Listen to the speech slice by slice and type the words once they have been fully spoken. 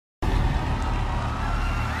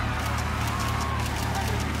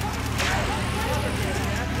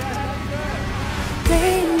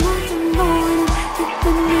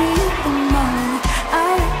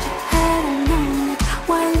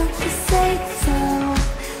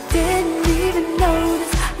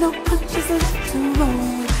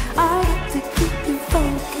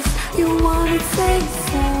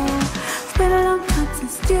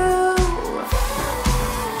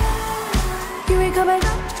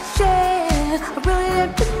I really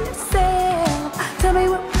have to myself. Tell me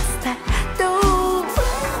what was that do?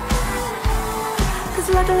 'Cause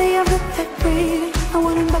luckily I'm not that greedy. I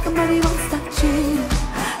want him back and but he won't stop cheating.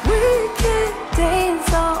 We can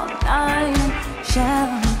dance all night and shall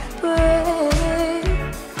we pray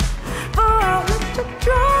for all of the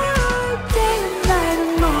drive, day and night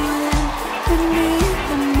and morning. Beneath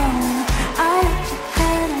the moon, I actually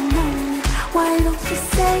had a moment. Why don't you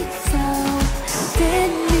say so?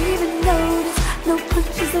 Didn't even notice, no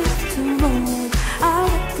punches left to roll. I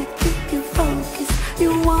had to keep you focused. You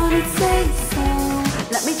wanna say so?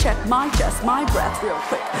 Let me check my chest, my breath real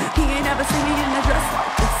quick. He ain't never seen me in a dress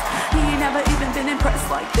like this. He ain't never even been impressed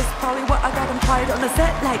like this. Probably what I got him quiet on the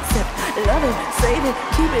set like zip. Love it, save it,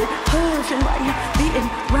 keep it pushing right here, beating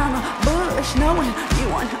round the bush, knowing you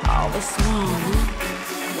want all this one.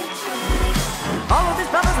 All of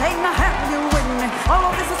these brothers hating, I have you with me. All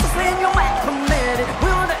of this is just saying you're mad committed.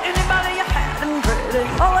 Will to anybody you had and pretty.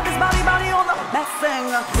 All of this body on the messing.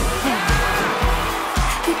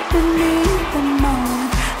 Keeping me the moment.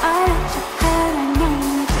 I actually had a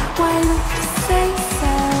moment. Why don't you say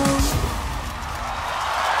so?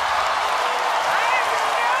 I have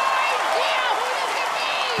no idea who this could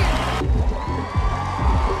be.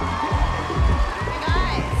 Hey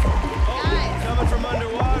guys. Coming from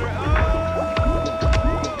underwater.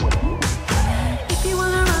 If you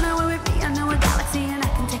wanna run away with me, I know a galaxy and I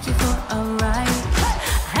can take you for a ride.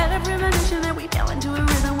 I had a premonition that we fell into a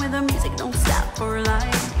rhythm where the music don't stop for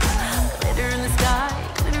life. Glitter in the sky,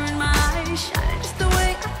 glitter in my eyes, shining just the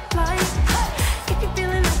way I like. If you're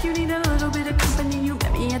feeling like you need a little bit of company, you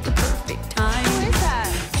met me at the perfect time. Who is that?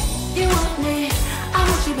 You want me, I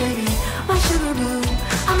want you, baby, my sugar boo.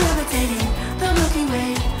 I'm levitating, the Milky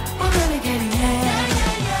Way, we're renegading,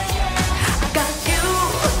 yeah. I got you,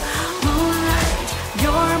 moonlight,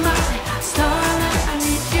 you're my starlight. I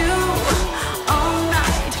need you all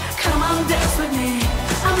night. Come on, dance with me.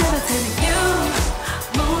 I'm levitating you,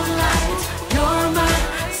 moonlight, you're my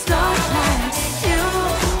starlight. You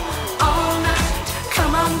all night.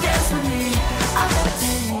 Come on, dance with me. I'm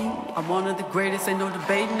levitating. I'm one of the greatest, ain't no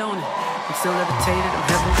debating on it. I'm still levitated, I'm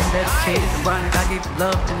heavily medicated. Ironic, I gave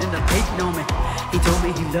love and ended up hating on me. He told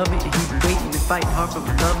me he loved me and he been waiting and fighting hard for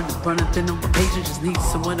my love and running thin on my patience. Just need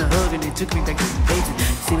someone to hug and they took me back to the basics.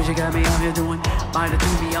 See what you got me out here doing? Might have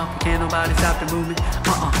threw me off, but can't nobody stop the movement.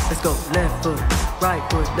 Let's go. Left foot, right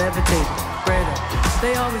foot, levitating, spread up.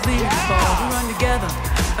 They always leave me fall, we run together.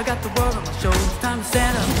 I got the world on my shoulders, time to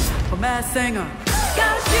stand up. A mad singer.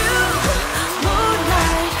 Got you,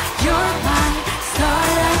 moonlight, you're my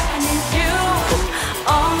starlight. I need you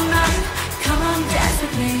all night. Come on, dance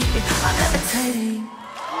with me. I'm levitating.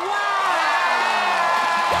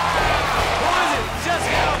 What is it? Just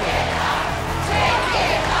album. Take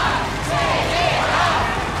it up, take it up,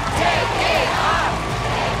 take it up.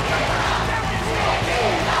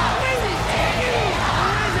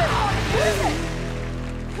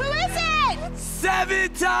 Who is it?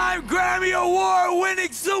 7-time Grammy Award-winning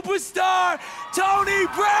superstar, Tony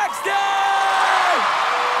Braxton! Oh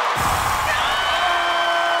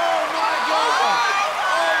my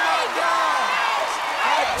gosh!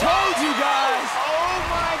 I told you guys! Oh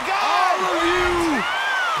my God! All of you!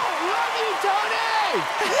 Love you, Tony!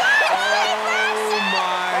 Oh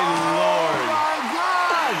my Lord! Oh my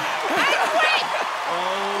God!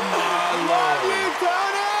 Oh my Love Lord! you,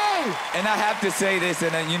 Tony! And I have to say this,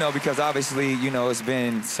 and then, you know, because obviously, you know, it's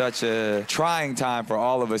been such a trying time for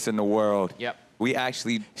all of us in the world. Yep. We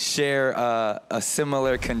actually share a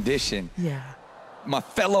similar condition. Yeah. My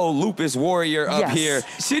fellow lupus warrior up Yes. here,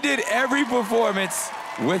 she did every performance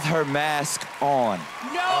with her mask on.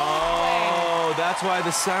 Oh, that's why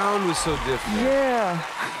the sound was so different. Yeah.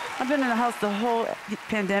 I've been in the house the whole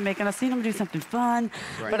pandemic, and I've seen them do something fun,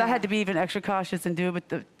 but I had to be even extra cautious and do it with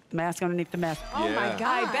the mask underneath the mask. Oh my Yeah.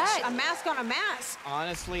 gosh. I bet. A mask on a mask.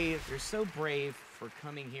 Honestly, you're so brave for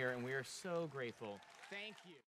coming here, and we are so grateful. Thank you.